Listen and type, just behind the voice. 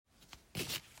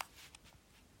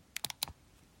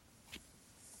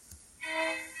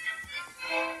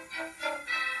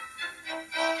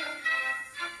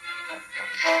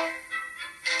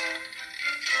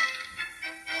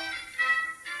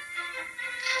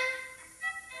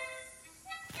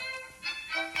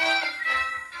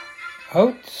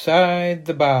Outside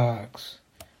the box,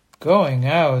 going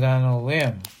out on a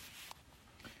limb.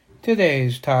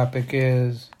 Today's topic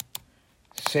is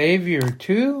Savior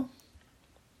too?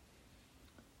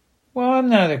 Well, I'm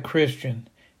not a Christian.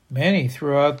 Many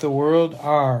throughout the world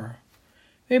are.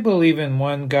 They believe in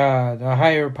one God, a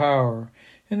higher power,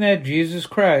 and that Jesus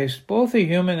Christ, both a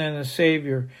human and a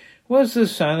Savior, was the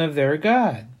Son of their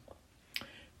God.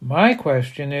 My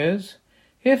question is,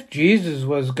 if Jesus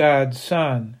was God's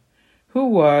Son, who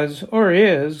was or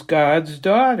is God's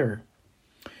daughter?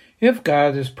 If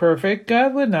God is perfect,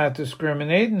 God would not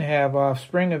discriminate and have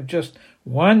offspring of just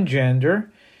one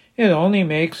gender. It only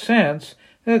makes sense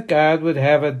that God would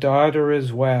have a daughter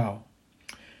as well.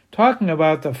 Talking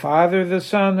about the Father, the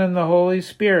Son, and the Holy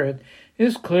Spirit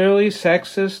is clearly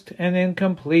sexist and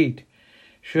incomplete.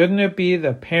 Shouldn't it be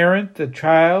the parent, the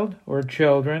child, or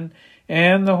children,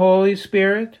 and the Holy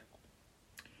Spirit?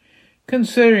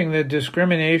 Considering the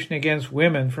discrimination against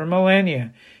women for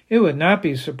millennia, it would not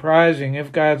be surprising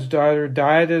if God's daughter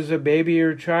died as a baby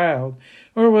or child,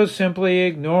 or was simply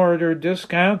ignored or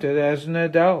discounted as an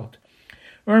adult.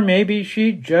 Or maybe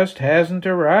she just hasn't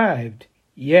arrived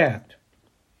yet.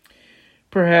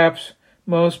 Perhaps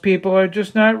most people are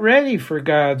just not ready for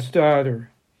God's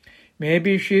daughter.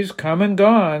 Maybe she's come and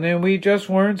gone, and we just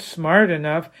weren't smart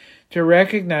enough to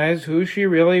recognize who she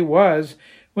really was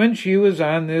when she was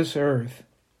on this earth.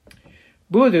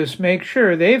 Buddhists make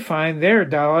sure they find their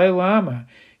Dalai Lama,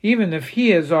 even if he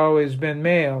has always been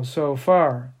male so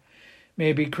far.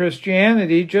 Maybe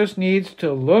Christianity just needs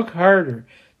to look harder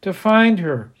to find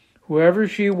her, whoever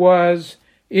she was,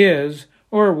 is,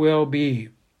 or will be.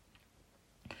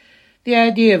 The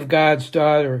idea of God's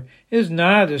daughter is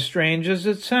not as strange as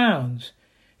it sounds.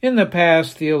 In the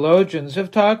past, theologians have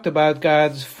talked about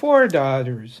God's four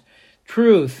daughters: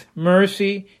 truth,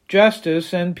 mercy,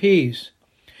 justice, and peace.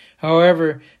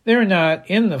 However, they're not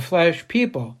in the flesh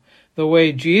people, the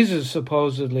way Jesus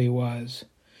supposedly was.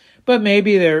 But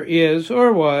maybe there is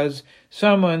or was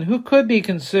someone who could be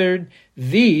considered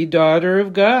the daughter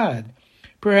of God,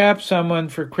 perhaps someone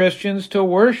for Christians to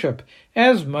worship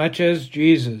as much as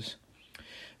Jesus.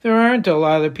 There aren't a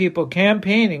lot of people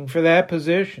campaigning for that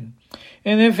position,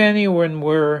 and if anyone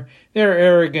were, their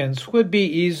arrogance would be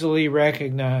easily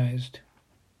recognized.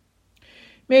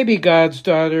 Maybe God's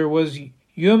daughter was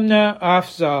Yumna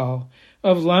Afzal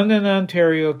of London,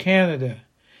 Ontario, Canada,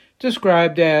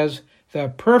 described as the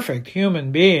perfect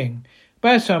human being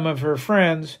by some of her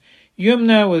friends.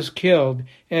 Yumna was killed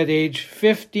at age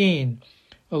 15,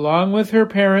 along with her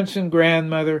parents and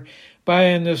grandmother, by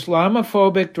an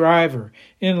Islamophobic driver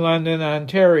in London,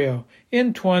 Ontario,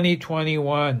 in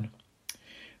 2021.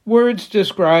 Words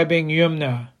describing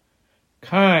Yumna: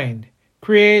 kind,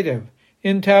 creative,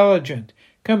 intelligent,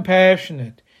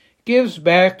 compassionate, gives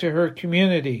back to her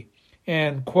community,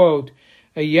 and, quote,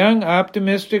 a young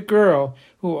optimistic girl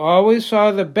who always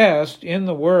saw the best in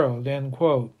the world, end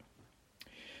quote.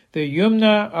 The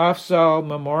Yumna Afzal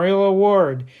Memorial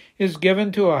Award is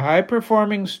given to a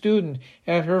high-performing student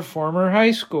at her former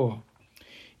high school.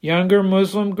 Younger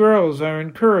Muslim girls are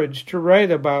encouraged to write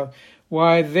about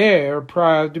why they're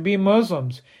proud to be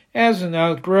Muslims as an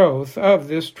outgrowth of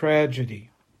this tragedy.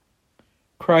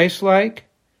 Christ-like?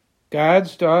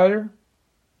 God's daughter?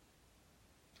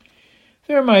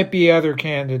 There might be other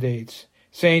candidates.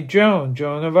 St. Joan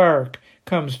of Arc,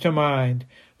 comes to mind,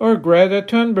 or Greta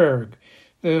Thunberg,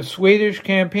 the Swedish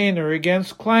campaigner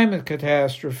against climate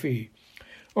catastrophe,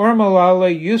 or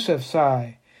Malala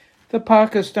Yousafzai, the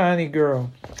Pakistani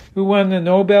girl who won the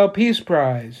Nobel Peace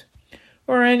Prize,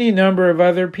 or any number of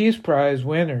other Peace Prize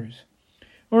winners,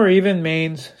 or even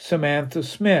Maine's Samantha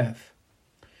Smith.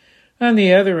 On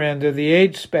the other end of the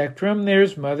age spectrum,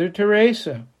 there's Mother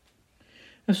Teresa.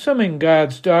 Assuming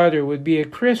God's daughter would be a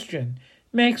Christian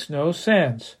makes no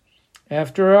sense.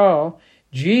 After all,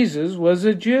 Jesus was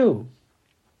a Jew.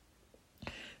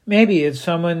 Maybe it's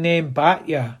someone named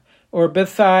Batya or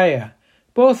Bethiah,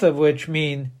 both of which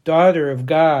mean daughter of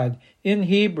God in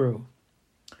Hebrew.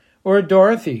 Or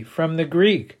Dorothy from the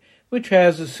Greek, which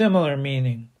has a similar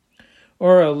meaning.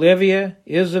 Or Olivia,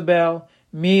 Isabel,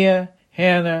 Mia,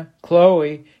 Hannah,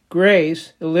 Chloe,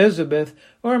 Grace, Elizabeth,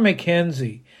 or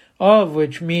Mackenzie, all of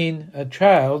which mean a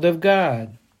child of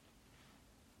God.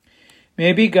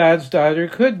 Maybe God's daughter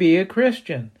could be a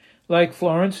Christian, like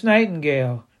Florence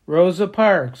Nightingale, Rosa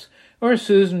Parks, or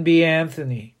Susan B.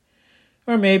 Anthony.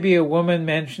 Or maybe a woman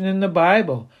mentioned in the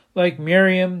Bible, like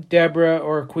Miriam, Deborah,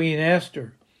 or Queen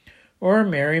Esther. Or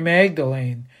Mary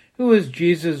Magdalene, who was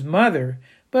Jesus' mother,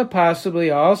 but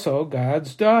possibly also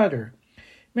God's daughter.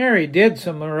 Mary did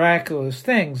some miraculous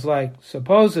things, like,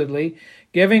 supposedly,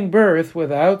 giving birth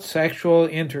without sexual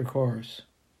intercourse.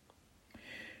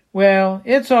 Well,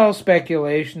 it's all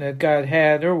speculation that God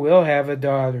had or will have a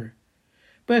daughter.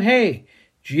 But hey,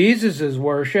 Jesus is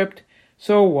worshipped,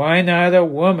 so why not a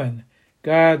woman,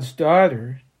 God's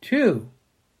daughter, too?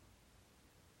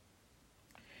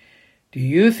 Do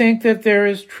you think that there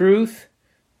is truth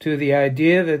to the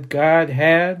idea that God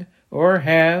had or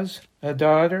has a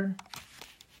daughter?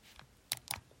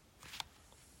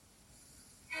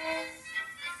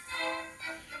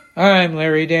 I'm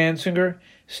Larry Dansinger,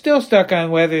 still stuck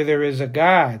on whether there is a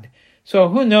God, so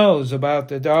who knows about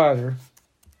the daughter?